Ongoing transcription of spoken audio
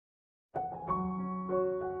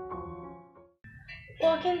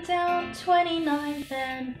Walking down 29th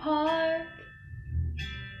and Park,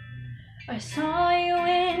 I saw you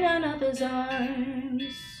in another's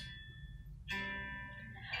arms.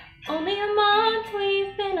 Only a month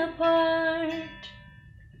we've been apart.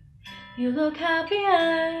 You look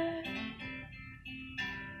happier.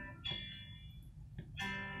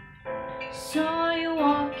 Saw you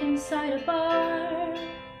walk inside a bar.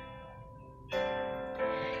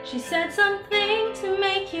 She said something to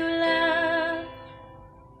make you laugh.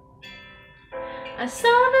 I saw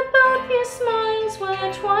that both your smiles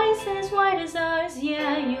were twice as wide as ours.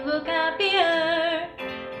 Yeah, you look happier,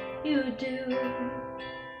 you do.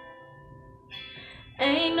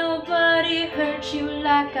 Ain't nobody hurt you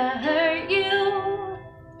like I hurt you,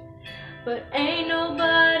 but ain't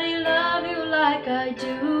nobody love you like I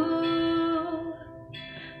do.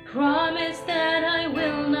 Promise that I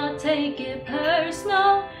will not take it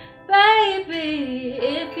personal, baby,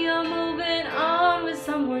 if you're moving on with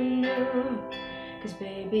someone new. 'Cause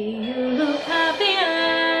baby, you look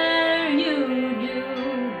happier, you do.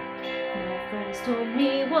 My friends told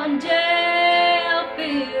me one day I'll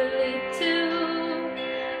feel it too.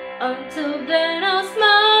 Until then I'll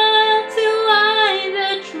smile to hide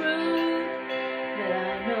the truth, that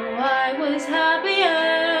I know I was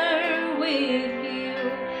happier with you.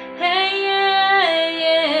 Hey, yeah,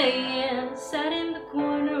 yeah, yeah. Sat in the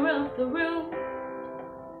corner of the room.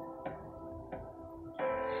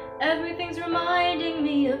 Everything's reminding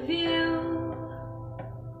me of you.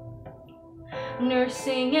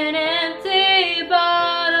 Nursing an empty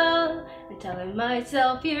bottle and telling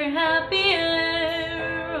myself you're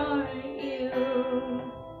happier, aren't you?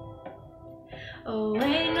 Oh,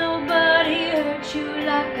 ain't nobody hurt you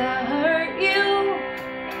like I hurt you,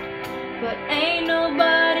 but ain't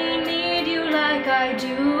nobody need you like I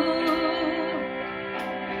do.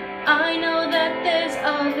 I know that there's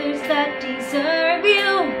others that deserve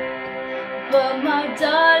you, but my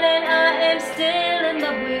darling, I am still in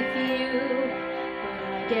love with you. But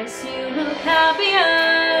I guess you look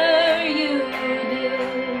happier, you do.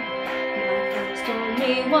 My friends told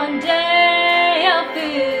me one day I'll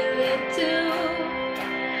feel it too.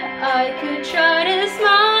 I could try to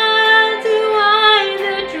smile to hide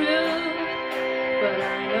the truth, but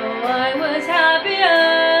I know I was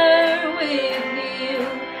happier with you.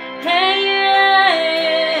 Hey, yeah,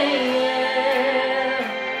 yeah, yeah.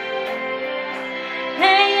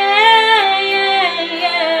 Hey, yeah, yeah,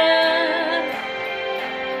 yeah.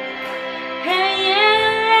 Hey,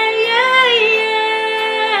 yeah, yeah, yeah.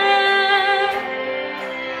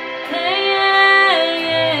 Hey, yeah,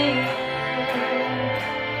 yeah, yeah.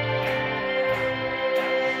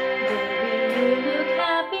 Baby, you look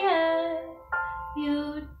happier, you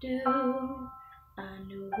do. I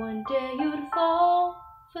knew one day you'd fall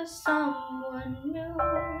for someone new,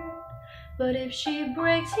 but if she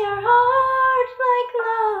breaks your heart like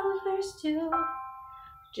lovers do,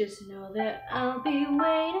 just know that I'll be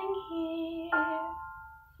waiting here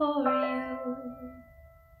for you.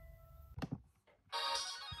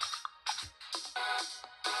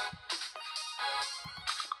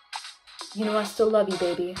 You know I still love you,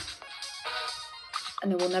 baby,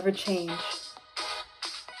 and it will never change.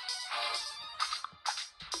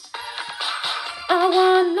 I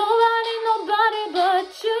want nobody, nobody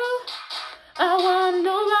but you. I want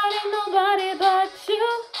nobody, nobody but you.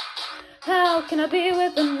 How can I be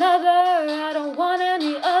with another? I don't want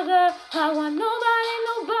any other. I want nobody,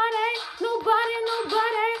 nobody, nobody,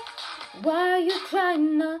 nobody. Why are you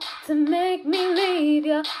trying not to make me leave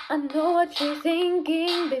you? I know what you're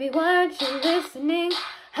thinking, baby, why aren't you listening?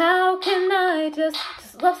 How can I just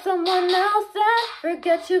love someone else and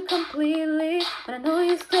forget you completely, but I know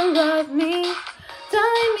you still love me?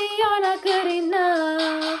 Telling me you're not good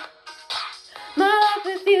enough. My life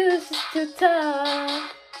with you is just too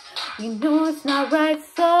tough. You know it's not right,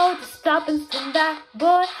 so just stop and stand back,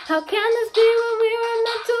 boy. How can this be when we were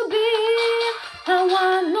meant to be? I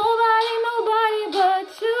want nobody, nobody but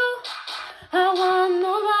you. I want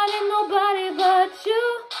nobody, nobody but you.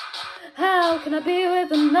 How can I be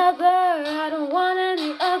with another? I don't want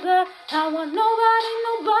any other. I want nobody,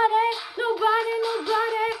 nobody, nobody,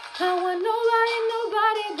 nobody. I want nobody,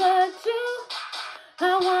 nobody but you.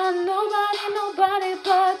 I want nobody, nobody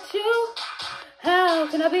but you. How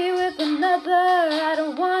can I be with another? I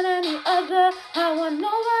don't want any other. I want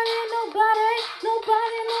nobody, nobody,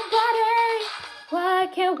 nobody, nobody. Why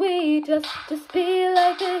can't we just be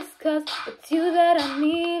like this? 'Cause it's you that I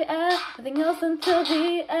need and nothing else until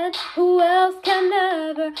the end. Who else can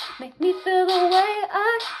ever make me feel the way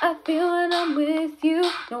I feel when I'm with you?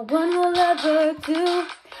 No one will ever do.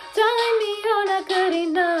 Telling me you're not good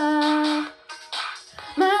enough.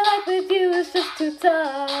 My life with with you is just too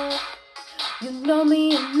tough. You know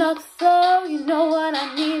me enough, so you know what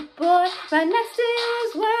I need, boy. Right next to you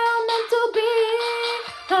is where I'm meant to be.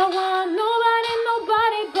 I want nobody,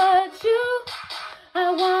 nobody but you.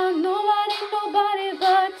 I want nobody, nobody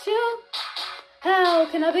but you. How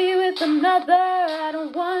can I be with another? I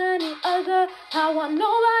don't want any other. I want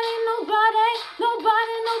nobody, nobody,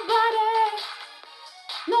 nobody, nobody,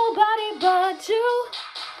 nobody but you.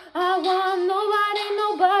 I want nobody,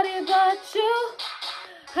 nobody but you.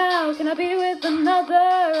 How can I be with another?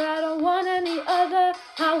 I don't want any other.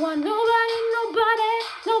 I want nobody, nobody,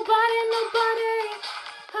 nobody, nobody.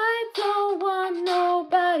 I don't want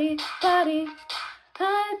nobody, body.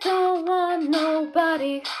 I don't want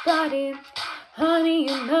nobody, body. Honey,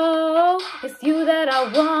 you know, it's you that I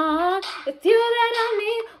want. It's you that I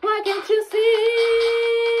need. Why can't you see?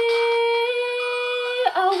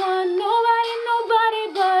 I want nobody, nobody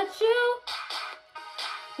but you.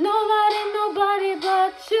 Nobody, nobody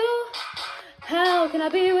but you. How can I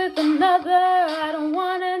be with another? I don't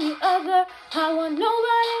want any other. I want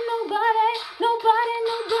nobody, nobody, nobody,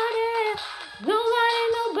 nobody, nobody,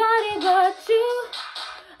 nobody but you.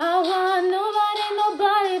 I want nobody,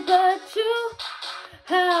 nobody but you.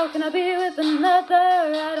 How can I be with another?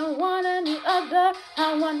 I don't want any other.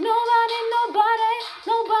 I want nobody, nobody,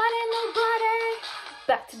 nobody, nobody.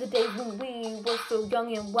 Back to the days when we were so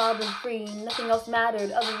young and wild and free. Nothing else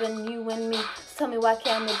mattered other than you and me. So tell me, why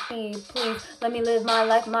can't it be? Please, let me live my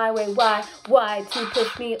life my way. Why to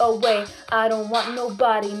push me away? I don't want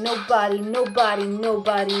nobody, nobody, nobody,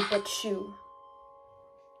 nobody but you.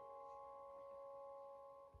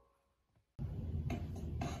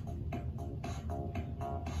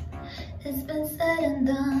 It's been said and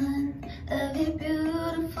done. Every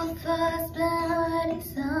beautiful thought's been already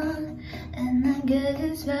sung. And I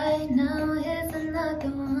guess right now here's another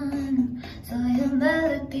one. So your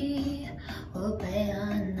melody will play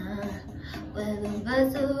on night. With the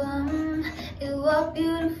birds around, you are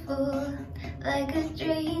beautiful. Like a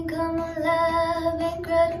dream come alive,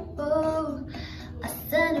 incredible. A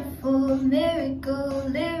centerfold, miracle,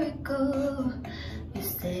 lyrical. You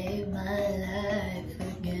saved my life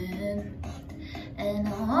again. And I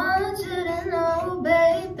want you to know,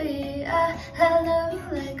 baby, I love you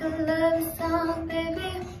like a love song,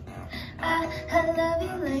 baby. I love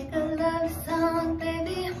you like a love song,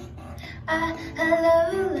 baby. I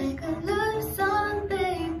love you like a love song,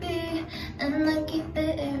 baby. And I keep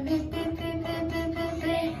it every beat, beat, beat, beat, beat,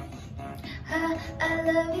 beat. I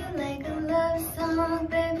love you like a love song,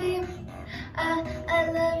 baby.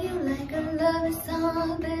 I love you like a love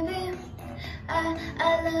song, baby. I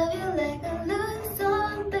love you like a love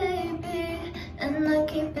song, baby. And I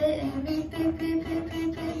keep it every beat, beat, beat,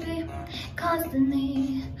 beat, beat, beat.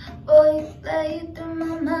 Constantly, boy, you play through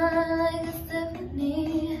my mind like a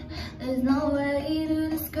symphony. There's no way to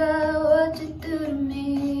describe what you do to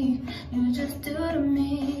me. You just do to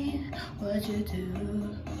me what you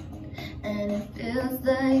do. And it feels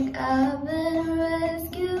like I've been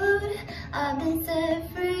rescued, I've been set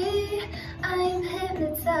free. I'm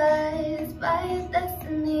hypnotized by your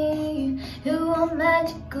destiny. You are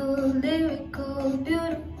magical, lyrical,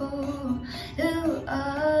 beautiful. You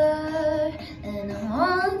are, and I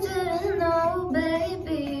want you to know,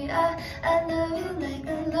 baby, I love you like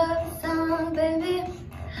a love song, baby.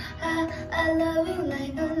 I love you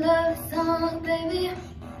like a love song, baby.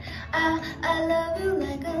 I love you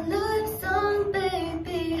like a love song,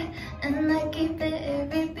 baby. And I keep it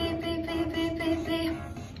every beat, beat, beat, beat, beat, beat.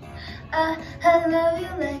 I love you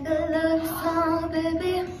like a love song,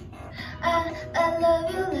 baby. I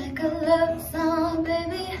love you like a love song,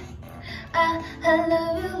 baby. I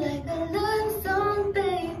love you like a love song,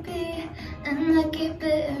 baby. And I keep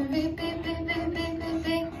it every beat, beat, beat, beat, beat,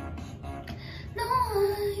 beat. No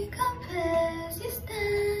one compares, you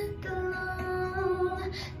stand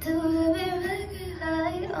alone. To every record I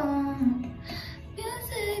own.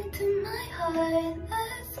 Music to my heart,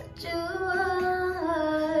 that's what you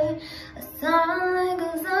are. A song that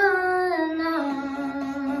goes on and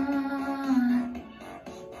on.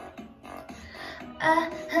 I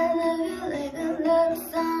love you like a love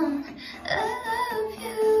song.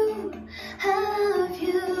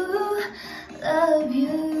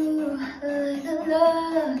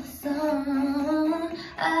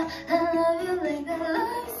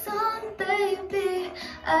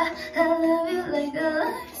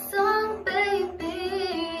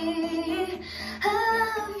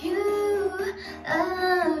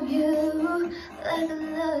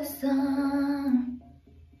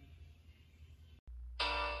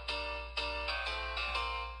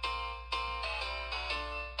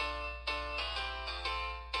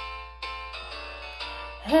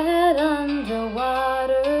 head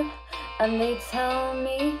underwater, and they tell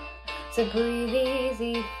me to breathe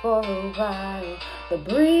easy for a while. The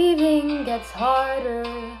breathing gets harder,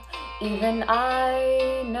 even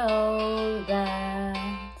I know that.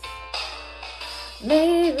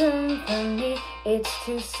 Make room for me, it's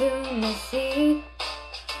too soon to see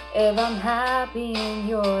if I'm happy in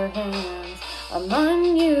your hands. I'm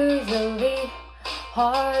unusually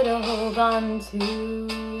hard to hold on to.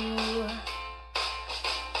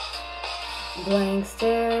 Blank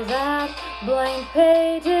stares at blank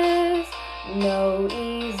pages, no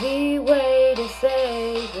easy way to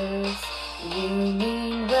say this. You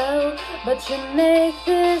mean well, but you make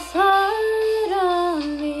this hard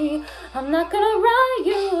on me. I'm not gonna write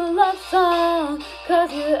you a love song,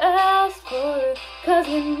 'cause you asked for it, 'cause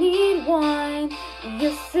you need one.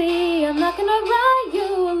 You see, I'm not gonna write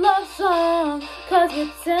you a love song, 'cause you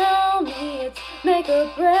tell me it's make or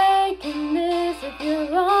break in this. If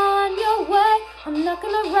you're on your way, I'm not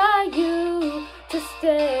gonna write you to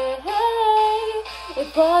stay.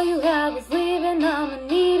 If all you have is leaving, I'ma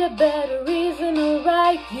need a better reason to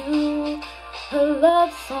write you a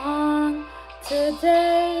love song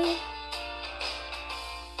today.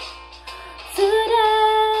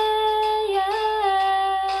 Today,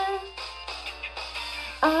 yeah.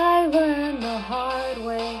 I learned the hard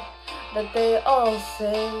way that they all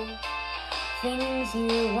say things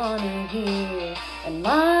you wanna hear, and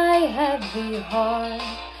my heavy heart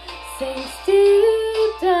sinks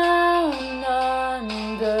deep down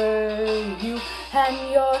under you, and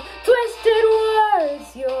your twisted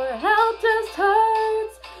words, your help just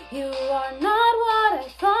hurts. You are not what I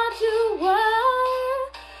thought you were.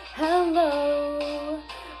 Hello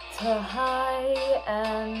to high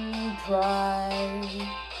and dry.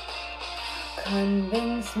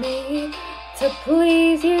 Convince me to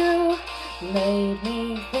please you, made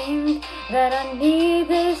me think that I need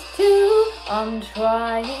this too. I'm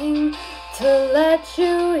trying to let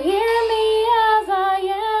you hear me as I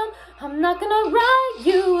am. I'm not gonna write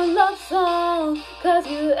you a love song, 'cause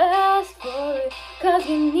you asked for it, 'cause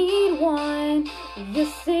you need one. You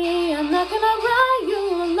see, I'm not gonna write you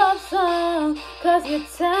a love song, 'cause you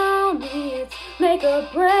tell me it's make or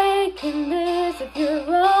break in this. If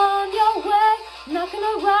you're on your way, I'm not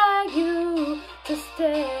gonna write you to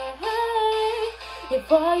stay.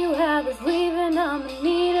 If all you have is leaving, I'ma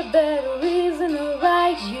need a better reason to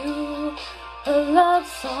write you a love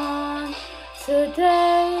song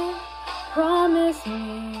today. Promise me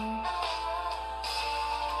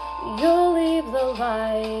you'll leave the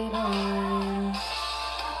light on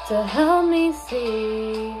to help me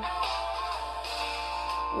see.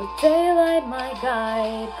 With daylight my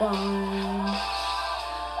guide gone,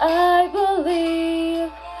 I believe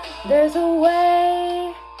there's a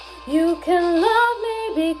way you can love me,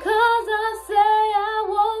 because I say I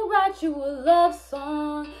won't write you a love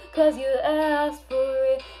song, 'cause you asked for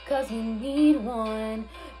it, 'cause you need one.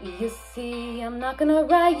 You see, I'm not gonna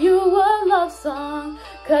write you a love song,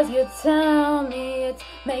 'cause you tell me it's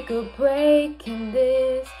make or break in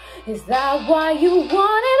this. Is that why you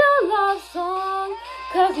wanted a love song?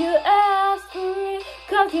 'Cause you asked for it,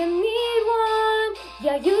 'cause you need one.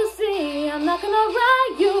 Yeah, you see, I'm not gonna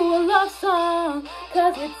write you a love song,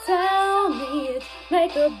 'cause you tell me it's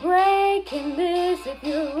make or break in this. If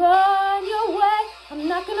you're on your way, I'm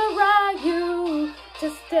not gonna write you to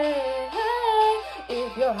stay.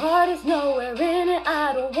 If your heart is nowhere in it,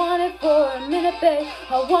 I don't want it for a minute, babe.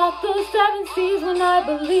 I'll walk those 7 seas when I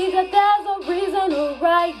believe that there's a reason to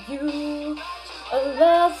write you a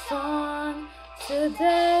love song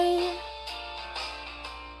today.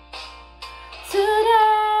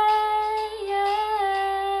 Today,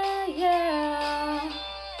 yeah, yeah.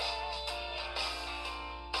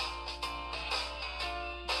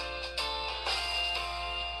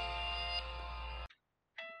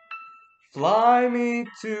 Fly me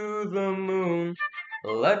to the moon,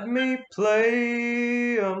 let me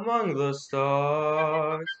play among the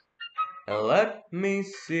stars, and let me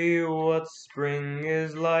see what spring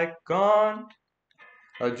is like on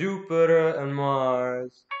Jupiter and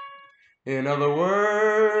Mars. In other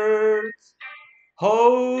words,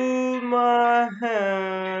 hold my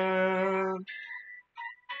hand.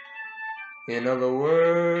 In other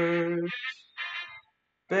words,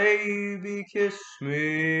 baby, kiss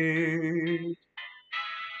me.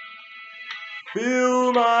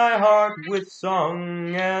 Fill my heart with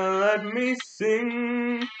song and let me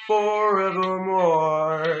sing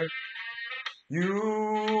forevermore.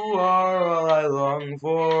 You are all I long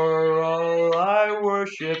for, all I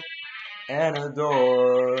worship and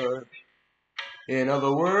adore. In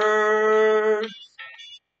other words,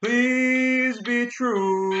 please be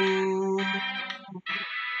true.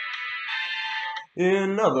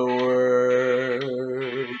 In other words,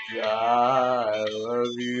 I love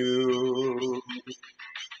you.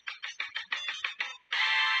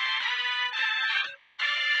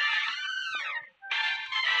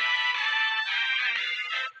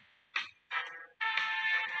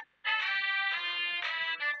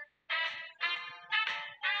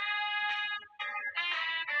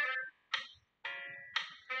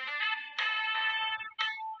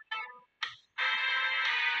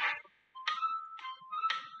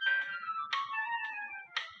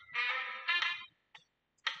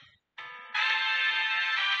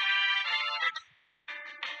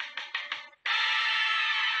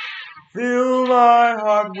 Fill my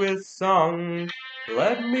heart with song,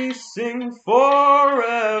 let me sing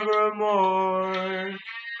forevermore.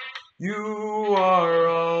 You are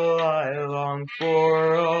all I long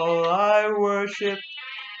for, all I worship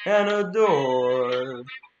and adore.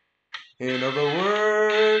 In other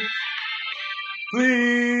words,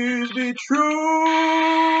 please be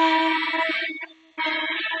true.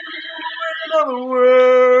 In other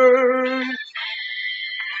words,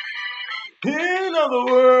 in other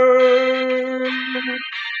words,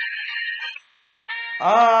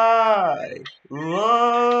 I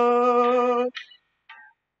love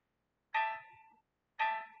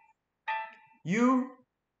you.